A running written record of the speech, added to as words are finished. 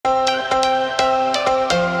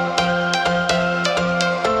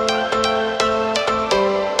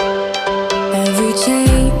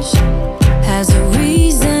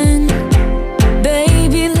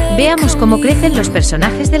cómo crecen los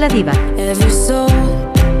personajes de Ladybug.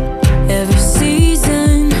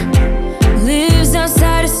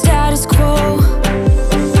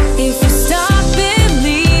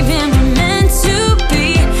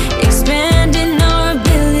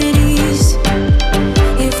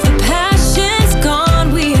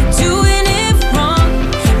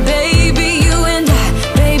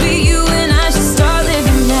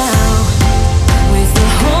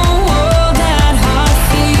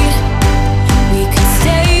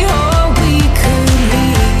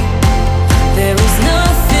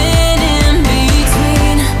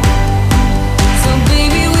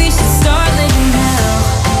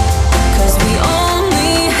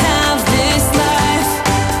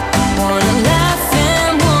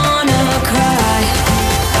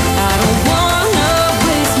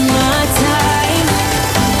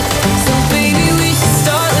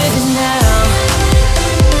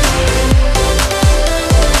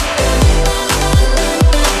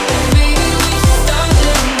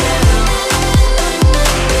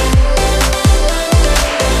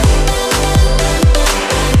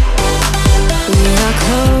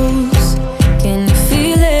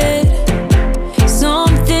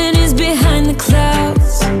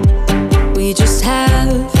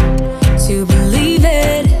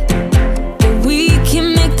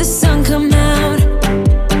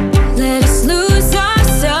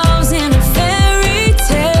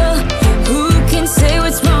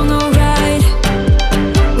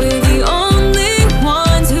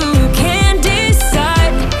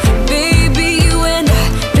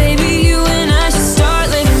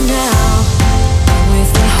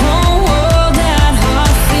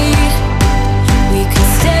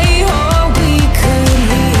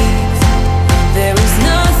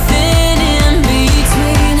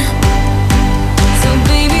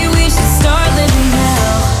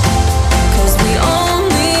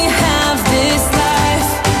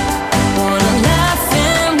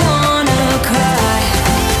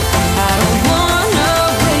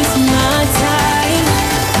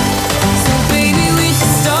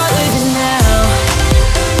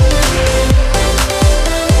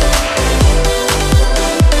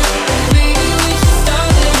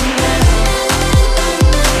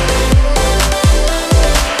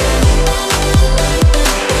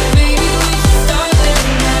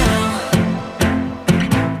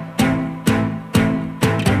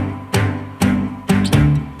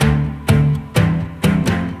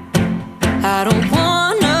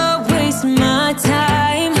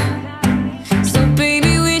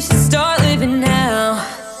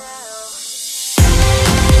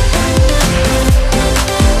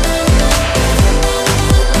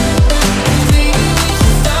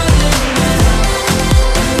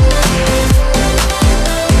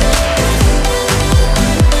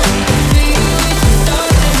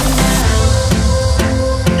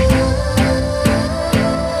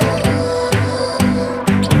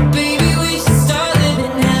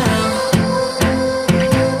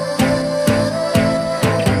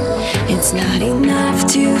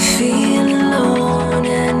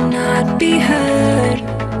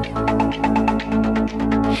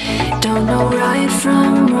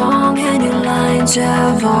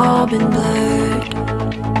 Have all been blurred.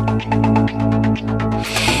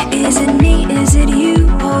 Is it me, is it you,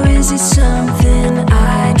 or is it something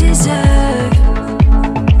I deserve?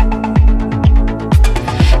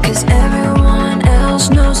 'Cause everyone else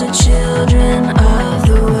knows the children of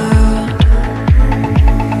the world.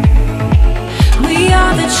 We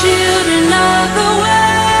are the children of the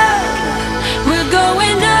world. We're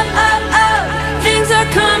going up, up, up. Things are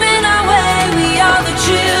coming our way. We are the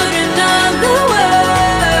children of the world.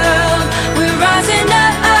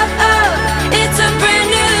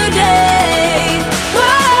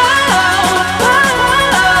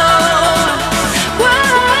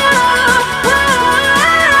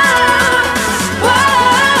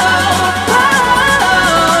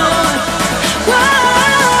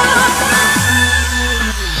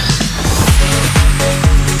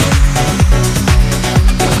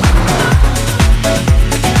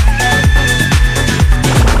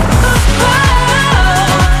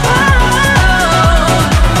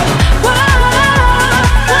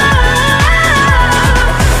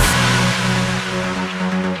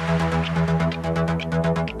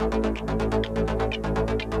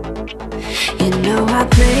 I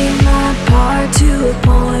played my part to a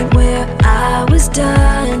point where I was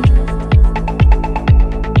done.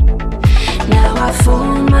 Now I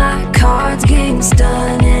fold my cards, game's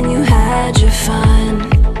done, and you had your fun.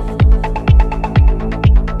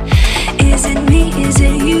 Is it me, is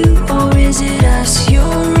it you, or is it us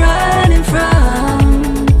you're running from?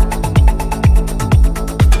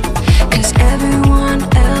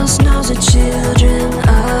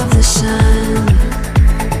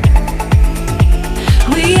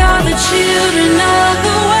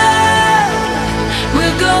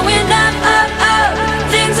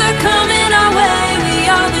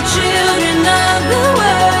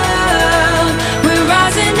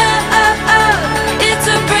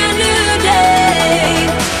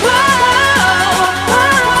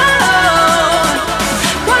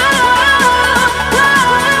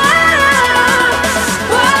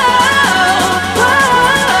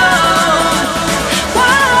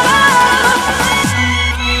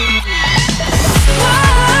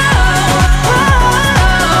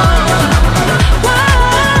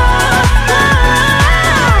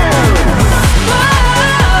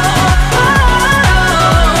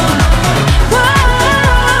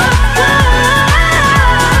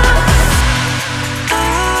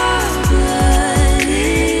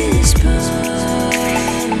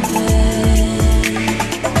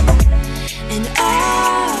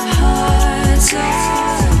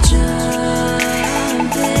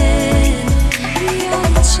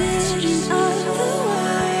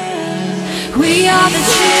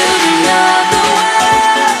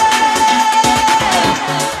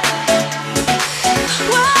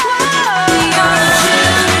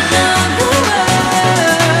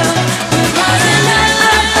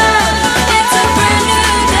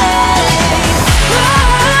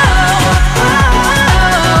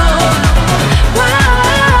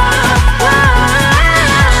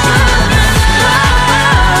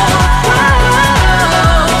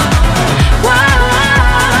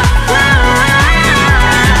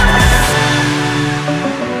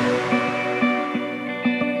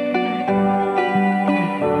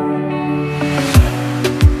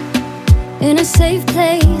 safe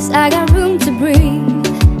place.